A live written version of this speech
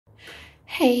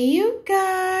Hey, you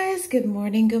guys. Good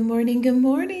morning, good morning, good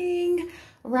morning.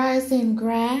 Rise and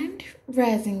grind,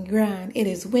 rise and grind. It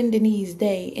is Wendenese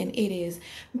Day and it is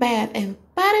Bath and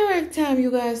Body Work time,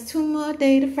 you guys. 2 more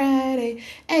days to Friday.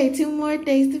 Hey, 2 more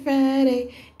days to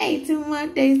Friday. Hey, 2 more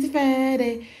days to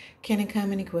Friday. Can it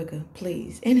come any quicker,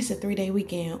 please? And it's a 3-day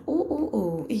weekend.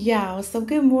 Ooh. Y'all, so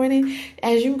good morning.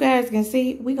 As you guys can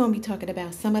see, we're going to be talking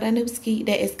about some of the new ski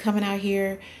that is coming out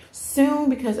here soon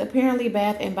because apparently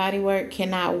Bath and Body Works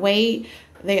cannot wait.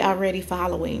 They are ready for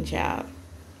Halloween, child.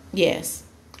 Yes,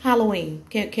 Halloween.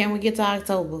 Can we get to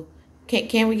October?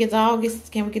 Can we get to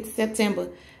August? Can we get to September?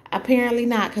 Apparently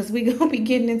not, because we're going to be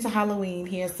getting into Halloween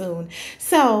here soon.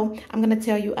 So I'm going to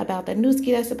tell you about the new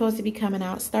ski that's supposed to be coming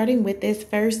out, starting with this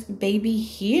first baby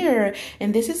here.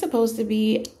 And this is supposed to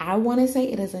be, I want to say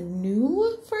it is a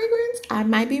new fragrance. I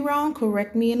might be wrong.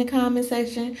 Correct me in the comment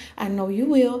section. I know you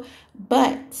will.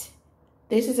 But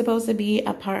this is supposed to be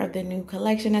a part of the new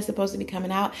collection that's supposed to be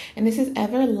coming out. And this is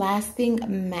Everlasting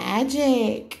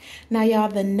Magic. Now, y'all,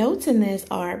 the notes in this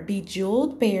are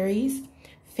bejeweled berries,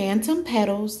 phantom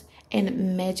petals,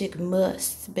 and magic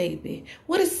musk, baby.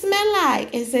 What it smell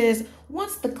like? It says,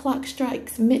 once the clock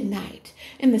strikes midnight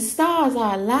and the stars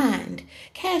are aligned,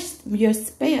 cast your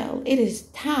spell. It is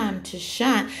time to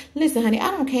shine. Listen, honey, I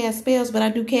don't cast spells, but I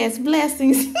do cast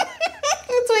blessings.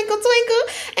 Twinkle, twinkle,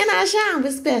 and I shine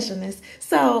with specialness.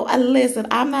 So, listen,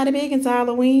 I'm not a big into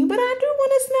Halloween, but I do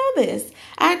want to smell this.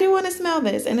 I do want to smell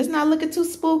this, and it's not looking too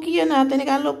spooky or nothing. It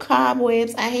got little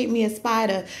cobwebs. I hate me a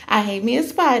spider.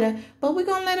 But we're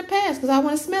going to let it pass because I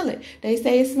want to smell it. They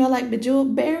say it smells like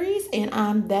bejeweled berries,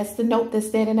 and that's the note that's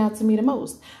standing out to me the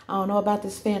most. I don't know about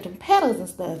this phantom petals and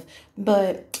stuff,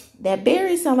 but that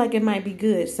berry sound like it might be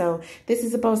good. So this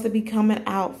is supposed to be coming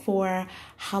out for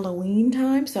Halloween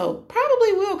time. So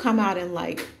probably will come out in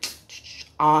like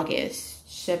August,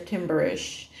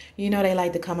 September-ish. You know they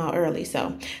like to come out early.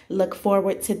 So look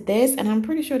forward to this. And I'm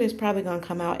pretty sure this is probably going to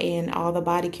come out in all the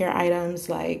body care items.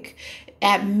 Like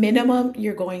at minimum,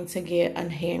 you're going to get a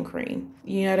hand cream.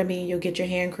 You know what I mean? You'll get your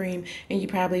hand cream and you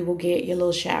probably will get your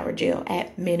little shower gel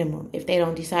at minimum if they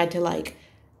don't decide to like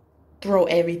throw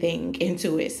everything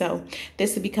into it. So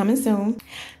this will be coming soon.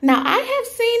 Now I have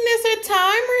seen this a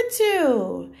time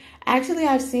or two. Actually,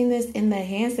 I've seen this in the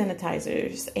hand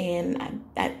sanitizers and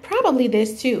I probably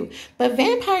this too. But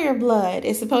Vampire Blood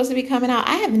is supposed to be coming out.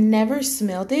 I have never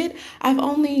smelled it. I've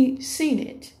only seen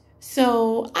it.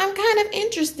 So I'm kind of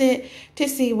interested to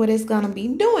see what it's going to be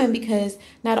doing because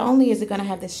not only is it going to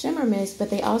have the shimmer mist, but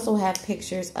they also have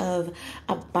pictures of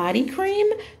a body cream.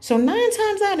 So 9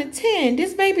 times out of 10,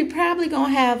 this baby probably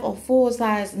going to have a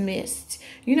full-size mist.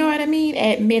 You know what I mean?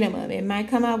 At minimum, it might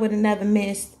come out with another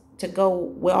mist to go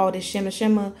with all this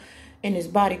shimmer and this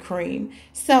body cream.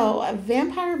 So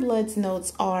Vampire Blood's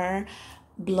notes are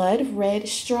blood red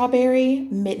strawberry,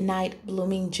 midnight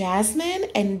blooming jasmine,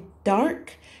 and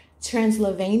dark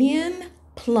Transylvanian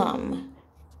plum.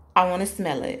 I want to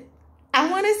smell it. I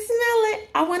want to smell it.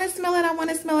 I want to smell it. I want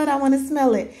to smell it. I want to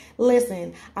smell it.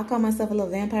 Listen, I call myself a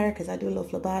little vampire because I do a little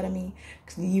phlebotomy.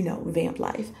 Because you know, vamp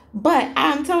life. But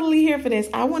I'm totally here for this.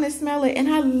 I want to smell it. And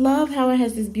I love how it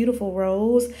has this beautiful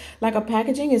rose. Like a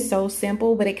packaging is so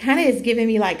simple, but it kind of is giving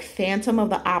me like Phantom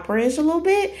of the Opera-ish a little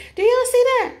bit. Do y'all see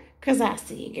that? Because I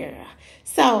see it, girl.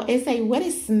 So it say what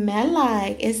it smell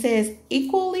like. It says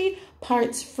equally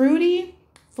parts fruity,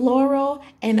 floral,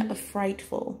 and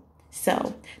frightful.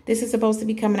 So this is supposed to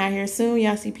be coming out here soon.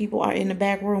 Y'all see people are in the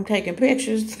back room taking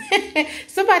pictures.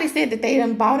 Somebody said that they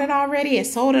done bought it already and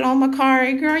sold it on my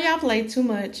card. Girl, y'all play too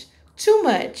much. Too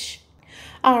much.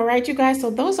 All right, you guys.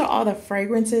 So those are all the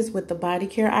fragrances with the body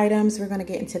care items. We're going to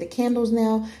get into the candles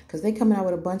now because they're coming out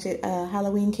with a bunch of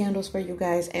Halloween candles for you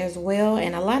guys as well.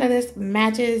 And a lot of this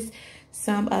matches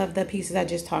some of the pieces I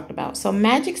just talked about. So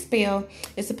Magic Spell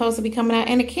is supposed to be coming out.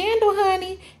 And the candle,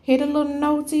 honey, here the little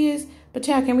notes is. But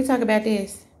y'all, can we talk about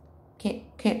this? Can't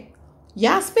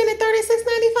y'all spending $36.95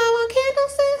 on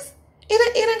candles, sis?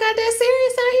 It ain't got that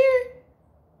serious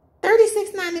out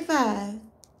here.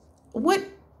 $36.95.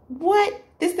 What?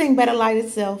 This thing better light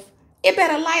itself. It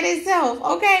better light itself,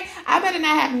 okay? I better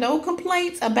not have no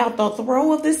complaints about the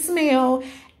throw of the smell.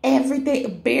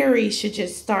 Everything, berries should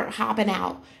just start hopping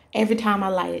out every time I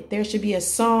light it. There should be a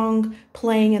song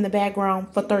playing in the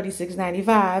background for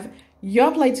 $36.95.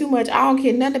 Y'all play too much. I don't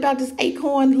care nothing about this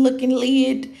acorn looking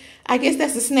lid. I guess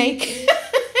that's a snake. It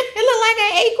look like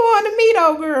an acorn to me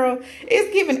though, girl.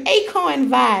 It's giving acorn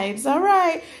vibes. All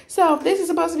right. So this is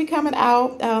supposed to be coming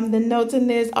out. The notes in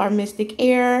this are Mystic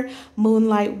Air,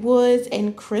 Moonlight Woods,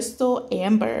 and Crystal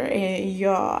Amber. And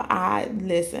y'all,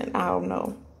 listen, I don't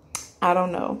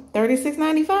know.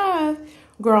 $36.95.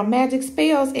 Girl, magic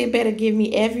spells, it better give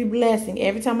me every blessing.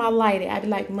 Every time I light it, I be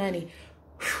like, money.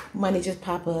 Money just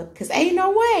pop up. Because ain't no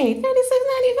way.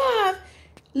 $36.95.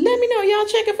 Let me know. Y'all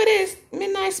checking for this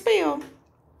midnight spell.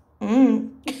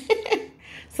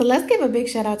 So let's give a big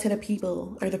shout out to the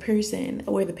people or the person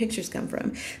where the pictures come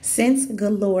from. Sense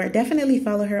Galore. Definitely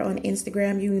follow her on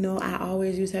Instagram. You know, I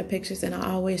always use her pictures and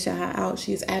I always shout her out.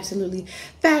 She is absolutely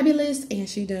fabulous and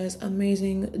she does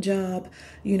amazing job,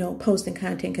 you know, posting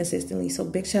content consistently. So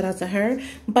big shout out to her.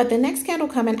 But the next candle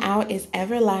coming out is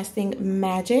Everlasting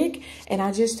Magic. And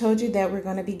I just told you that we're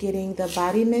going to be getting the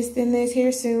body mist in this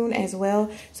here soon as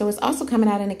well. So it's also coming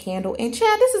out in a candle. And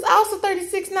child, this is also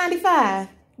 $36.95.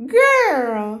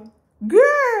 Girl,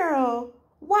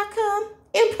 why come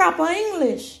improper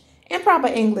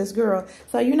English, girl.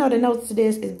 So you know the notes to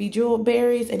this is bejeweled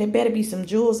berries, and it better be some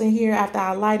jewels in here after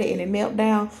I light it and it melt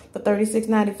down for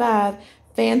 $36.95.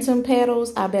 Phantom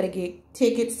petals, I better get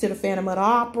tickets to the Phantom of the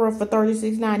Opera for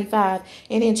 $36.95,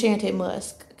 and enchanted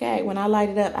musk. Okay, when I light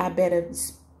it up, I better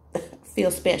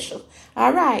feel special.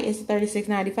 All right, it's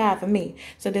 $36.95 for me.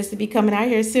 So this will be coming out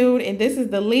here soon. And this is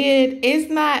the lid. It's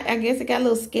not, I guess it got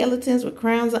little skeletons with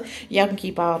crowns. Y'all can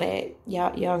keep all that.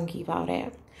 Y'all can keep all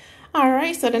that. All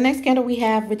right, so the next candle we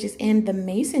have, which is in the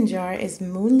mason jar, is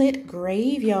Moonlit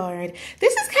Graveyard.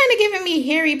 This is kind of giving me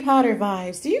Harry Potter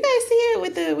vibes. Do you guys see it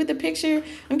with the picture?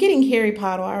 I'm getting Harry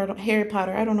Potter. I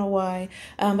don't know why.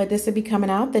 But this will be coming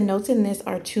out. The notes in this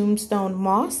are Tombstone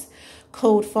Moss,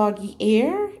 Cold Foggy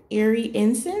Air, Eerie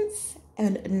Incense,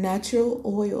 and Natural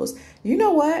Oils. You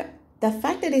know what? The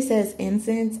fact that it says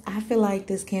incense, I feel like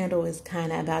this candle is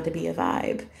kind of about to be a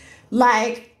vibe.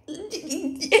 Like,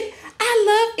 I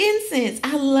love incense.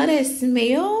 I love that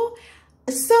smell.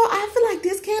 So I feel like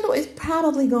this candle is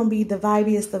probably going to be the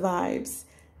vibiest of vibes.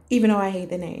 Even though I hate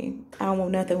the name. I don't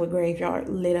want nothing with graveyard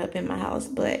lit up in my house.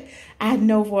 But I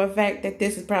know for a fact that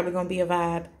this is probably going to be a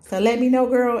vibe. So let me know,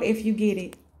 girl, if you get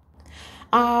it.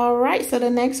 All right, so the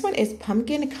next one is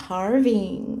pumpkin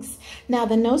carvings. Now,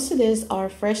 the notes to this are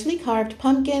freshly carved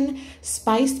pumpkin,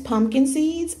 spiced pumpkin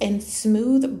seeds, and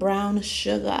smooth brown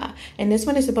sugar. And this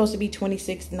one is supposed to be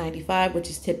 $26.95, which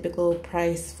is typical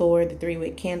price for the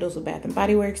 3-wick candles with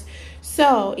Bath&Bodyworks.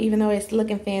 So even though it's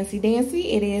looking fancy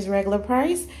dancy, it is regular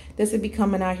price. This will be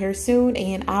coming out here soon,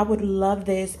 and I would love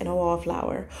this in a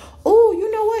wallflower. Oh, you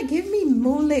know what? Give me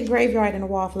Moonlit Graveyard and a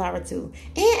wallflower too,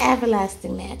 and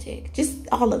Everlasting Magic. Just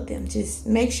all of them. Just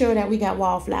make sure that we got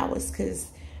wallflowers, because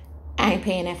I ain't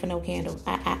paying that for no candle.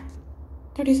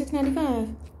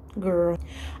 $36.95, girl.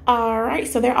 All right,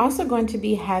 so they're also going to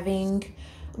be having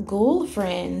Ghoul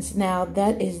Friends. Now,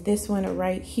 that is this one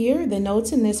right here. The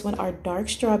notes in this one are dark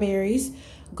strawberries,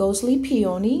 ghostly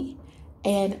peony,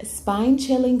 and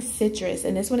spine-chilling citrus.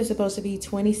 And this one is supposed to be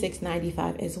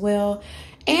 $26.95 as well.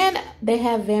 And they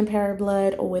have vampire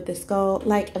blood with the skull.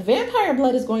 Like, vampire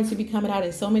blood is going to be coming out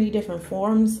in so many different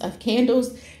forms of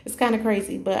candles. It's kind of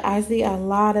crazy, but I see a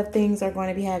lot of things are going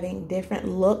to be having different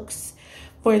looks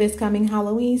for this coming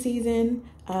Halloween season.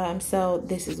 So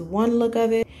this is one look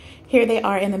of it. Here they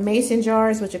are in the mason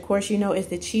jars, which of course you know is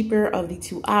the cheaper of the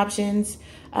two options.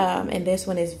 And this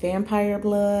one is vampire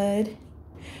blood.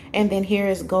 And then here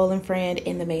is Golden Friend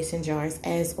in the mason jars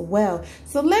as well.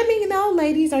 So let me know,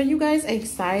 ladies, are you guys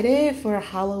excited for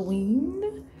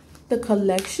Halloween? The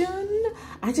collection?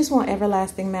 I just want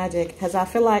Everlasting Magic because I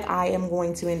feel like I am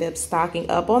going to end up stocking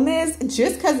up on this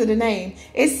just because of the name.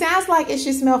 It sounds like it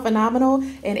should smell phenomenal.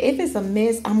 And if it's a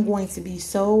miss, I'm going to be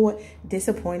so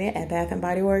disappointed at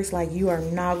Bath&Body Works. Like, you are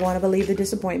not going to believe the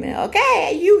disappointment.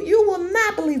 Okay, you will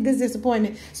not believe this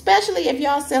disappointment, especially if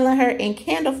y'all selling her in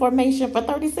candle formation for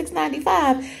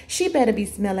 $36.95. She better be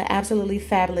smelling absolutely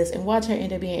fabulous, and watch her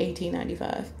end up being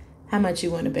 $18.95. How much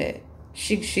you want to bet?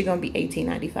 She gonna be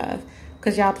 $18.95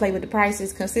 because y'all play with the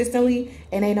prices consistently,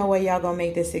 and ain't no way y'all gonna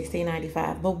make this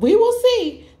 $16.95. But we will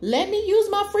see. Let me use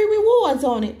my free rewards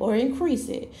on it or increase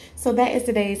it. So that is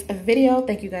today's video.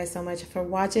 Thank you guys so much for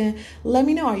watching. Let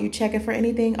me know, are you checking for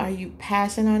anything? Are you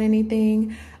passing on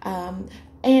anything?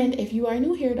 And if you are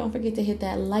new here, don't forget to hit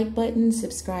that like button,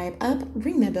 subscribe up,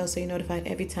 ring that bell so you're notified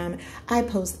every time I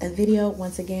post a video.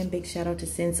 Once again, big shout out to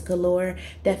Sense Galore.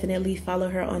 Definitely follow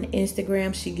her on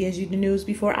Instagram. She gives you the news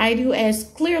before I do, as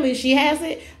clearly she has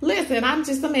it. Listen, I'm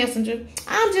just a messenger.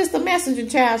 I'm just a messenger,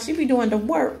 child. She be doing the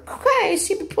work. Okay,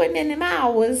 she be putting in them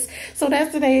hours. So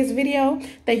that's today's video.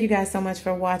 Thank you guys so much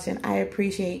for watching. I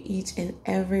appreciate each and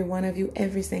every one of you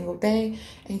every single day.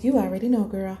 And you already know,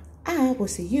 girl, I will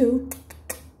see you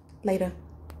later.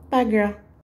 Bye, girl.